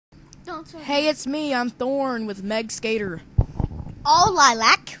Don't tell Hey, me. it's me. I'm Thorn with Meg Skater. Oh,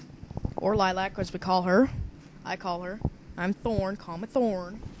 Lilac. Or Lilac, as we call her. I call her. I'm Thorn. Call me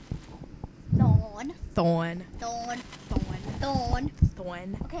Thorn. Thorn. Thorn. Thorn. Thorn. Thorn.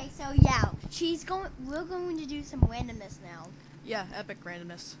 Thorn. Okay, so yeah, we're going to do some randomness now. Yeah, epic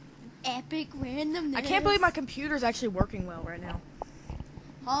randomness. Epic randomness. I can't believe my computer's actually working well right now.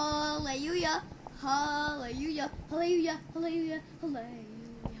 Hallelujah. Hallelujah. Hallelujah. Hallelujah. Hallelujah.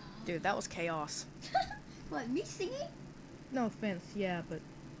 Dude, that was chaos. What, me singing? No offense, yeah, but...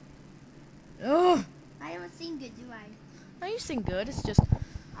 Ugh! I don't sing good, do I? No, you sing good. It's just...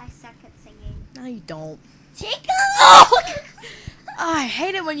 I suck at singing. No, you don't. Tickle! I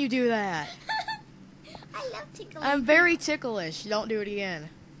hate it when you do that. I love tickling. I'm very ticklish. Don't do it again.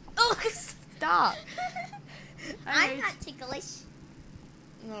 Oh, Stop. I'm not ticklish.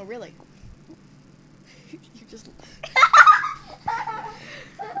 No, really. You just...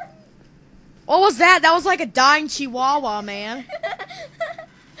 What was that? That was like a dying chihuahua, man.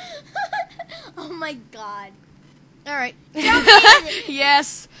 Oh my god. Alright. Germany!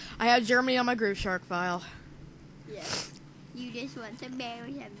 Yes. I have Germany on my Groove Shark file. Yes. You just want to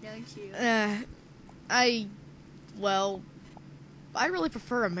marry him, don't you? Well, I really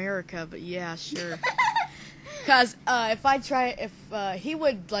prefer America, but yeah, sure. Because if he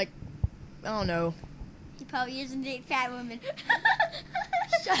would, like, I don't know. He probably doesn't date fat women.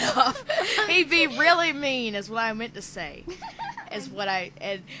 Shut up. He'd be really mean, is what I meant to say. Is what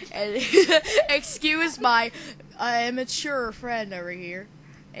and excuse my immature friend over here.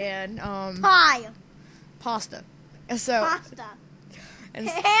 And, Pie. pasta. And so, Pasta. and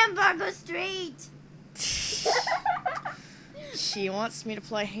Hamburger Street. she wants me to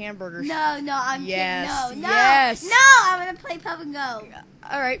play hamburger. No, I'm Yes, kidding. No, yes. No, I'm going to play Pub and Go.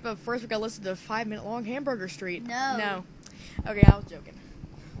 Alright, but first we gotta listen to 5-minute long Hamburger Street. No. Okay, I was joking.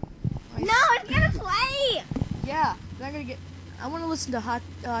 No, it's going to play. Yeah, I want to listen to Hot,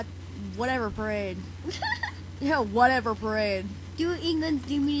 whatever parade. Yeah, whatever parade. Do England's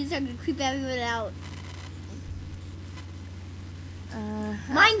doom means I'm going to creep everyone out.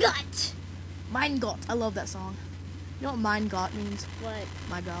 Mein Gott. Mein Gott. I love that song. You know what Mein Gott means? What?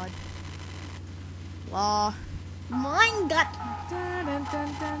 My God. Law. Mein Gott. Dun, dun, dun,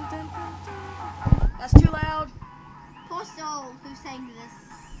 dun, dun, dun. That's too loud. Poor soul who sang this.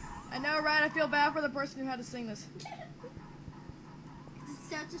 I know, right? I feel bad for the person who had to sing this. It's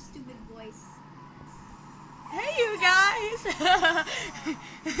such a stupid voice. Hey, you guys! It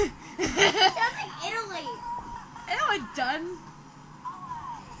sounds like Italy. No, it done.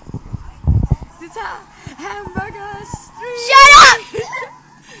 It's a hamburger street. Shut up!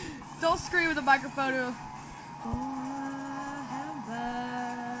 Don't scream with the microphone. Oh,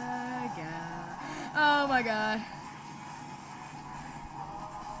 hamburger. Oh my god.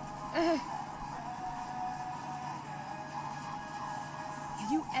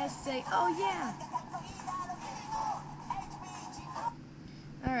 USA. Oh yeah.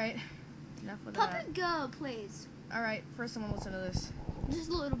 All right. Enough with Pub that. and Go, please. All right. First, someone listen to this. Just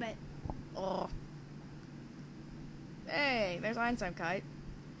a little bit. Oh. Hey, there's Einstein Kite.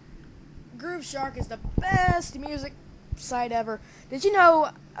 Groove Shark is the best music site ever. Did you know?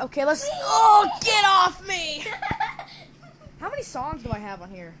 Okay, let's. Oh, get off me! How many songs do I have on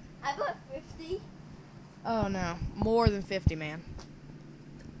here? I got 50. Oh no, more than 50, man.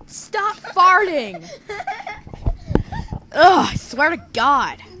 Stop farting! Ugh, I swear to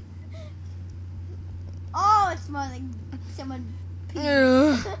God. Oh, it smells like someone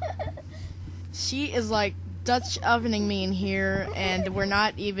peed. Ugh. She is like Dutch ovening me in here, and we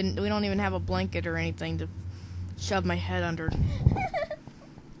don't even have a blanket or anything to shove my head under.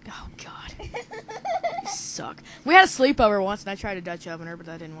 Oh God, you suck. We had a sleepover once, and I tried to Dutch oven her, but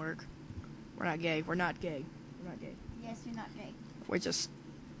that didn't work. We're not gay. We're not gay. We're not gay. Yes, you're not gay. We're just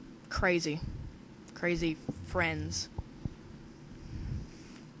crazy friends.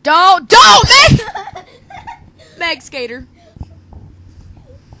 Don't, Meg! Meg Skater.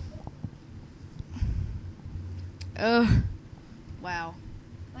 Wow.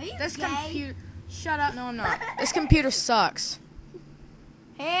 Are you This gay? computer. Shut up. No, I'm not. This computer sucks.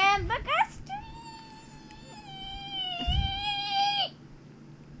 Hamburger Street.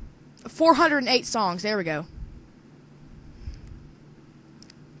 408 songs. There we go.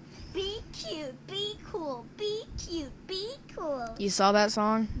 Be cute, be cool, be cute, be cool. You saw that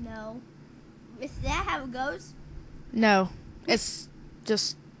song? No. Is that how it goes? No. It's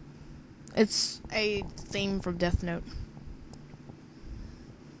a theme from Death Note.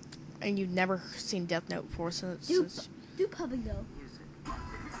 And you've never seen Death Note before since. Do Pub and Go.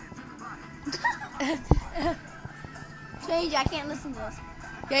 Change, I can't listen to this.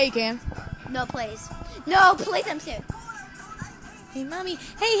 Yeah, you can. No, please. No, please, I'm sick. Hey, mommy.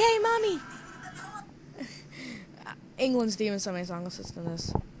 Hey, mommy. England's Demon Summoning Song. Let's listen to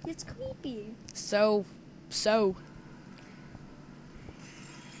this. It's creepy. So.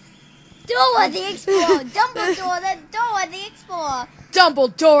 Dora the Explorer. Dumbledore the Dora the Explorer.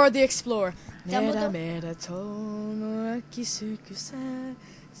 Dumbledore the Explorer. Dumbledore. Turn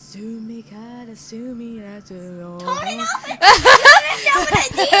it off! You're gonna summon a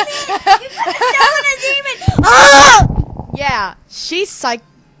demon! You're gonna summon a demon! Oh! Yeah, she's psych.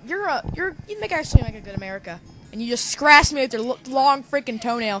 You'd actually make a good America. And you just scratched me with your long freaking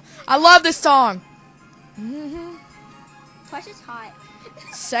toenail. I love this song. Plush is hot.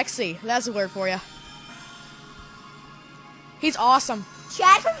 Sexy. That's a word for you. He's awesome.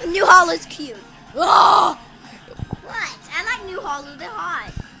 Chad from New Hollow's cute. Oh! What? I like New Hollow. They're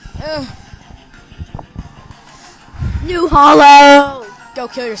hot. Ugh. New Hollow. Go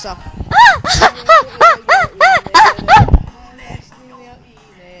kill yourself.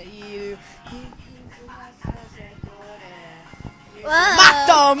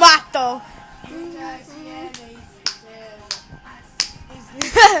 Mato.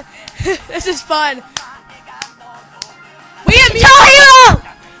 This is fun. We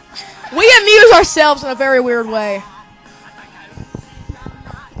amuse ourselves in a very weird way.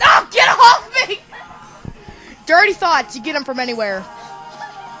 Oh, get off me! Dirty thoughts, you get them from anywhere.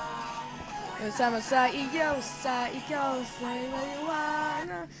 Okay,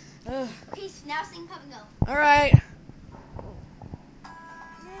 now sing Pop and Go. Alright.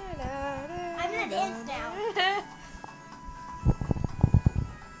 I'm gonna dance now.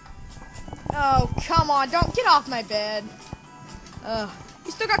 Oh, come on, don't get off my bed.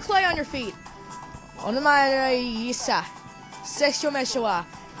 You still got clay on your feet. Onomae Section Mesha wa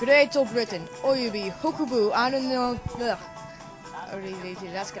Great Britain, Oyubi, Hokubu, Anuno.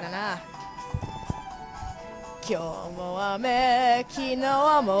 That's gonna na. 今日も雨、昨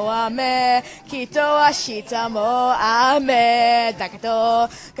日も雨、きっと明日も雨だけど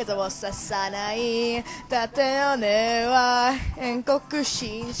風をささない縦の根は遠国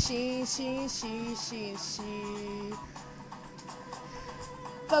しん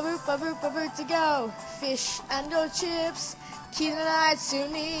バブバブバブ to go fish and chips 気のない夏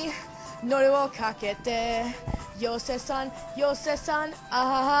に海苔をかけてよせさんあ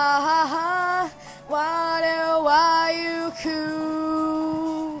ははは我は行く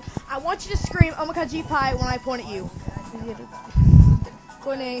I want you to scream Omakaji Pie when I point at you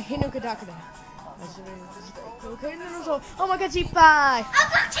これねひぬくだくだOmakaji Pie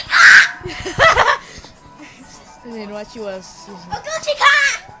And then what she was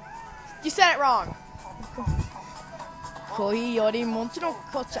You said it wrong コーヒーよりもちろん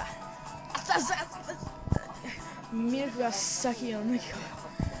紅茶ミルクが先よね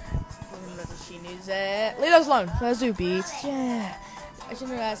Leave those alone. Bazoo beats. Yeah.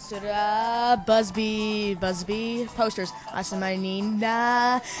 Busby. Posters.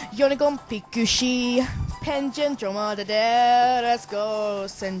 Asamanina. Yonigon Pikushi. Pension Droma de Let's go,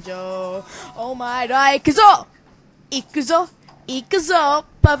 Senjo. Oh my god. Ikuzo.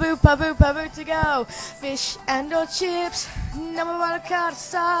 Pabu to go. Fish and chips. Namawara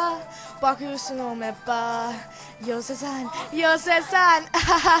karsa. Bakusu no meba. Yose-san.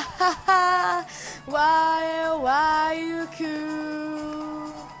 Why you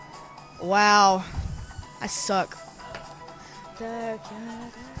cool? Wow. I suck.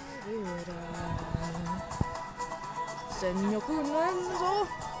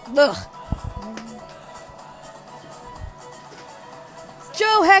 Ugh.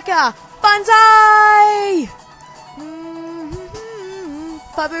 Joe Heka! Banzai!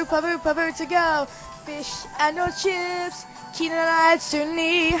 Pabu to go. Fish and chips. Kinanai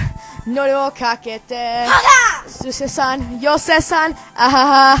tsuni. Nori wo kakete. Yose-san.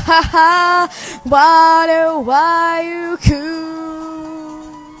 Ahahaha. Ware wa yuku.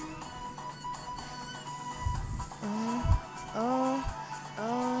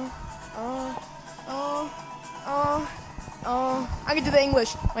 I can do the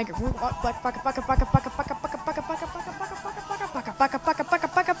English.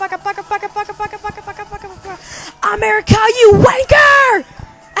 America, you wanker!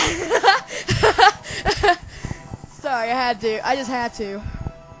 Sorry, I just had to.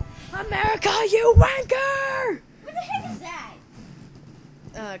 America, you wanker! What the heck is that?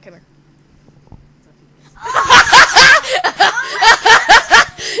 Come here.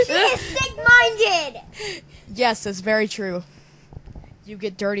 She is sick-minded! Yes, that's very true. You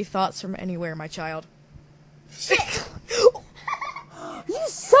get dirty thoughts from anywhere, my child. Shit! You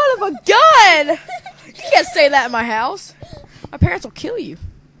son of a gun! You can't say that in my house. My parents will kill you.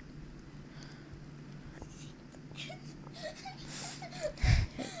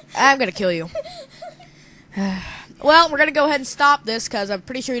 I'm gonna kill you. Well, we're gonna go ahead and stop this because I'm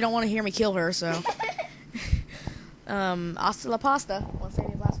pretty sure you don't want to hear me kill her. So, hasta la pasta. Want to say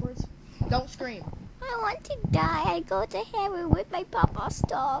any last words? Don't scream. I want to die. I go to heaven with my papa's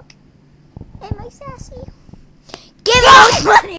dog and my sassy. Give out money.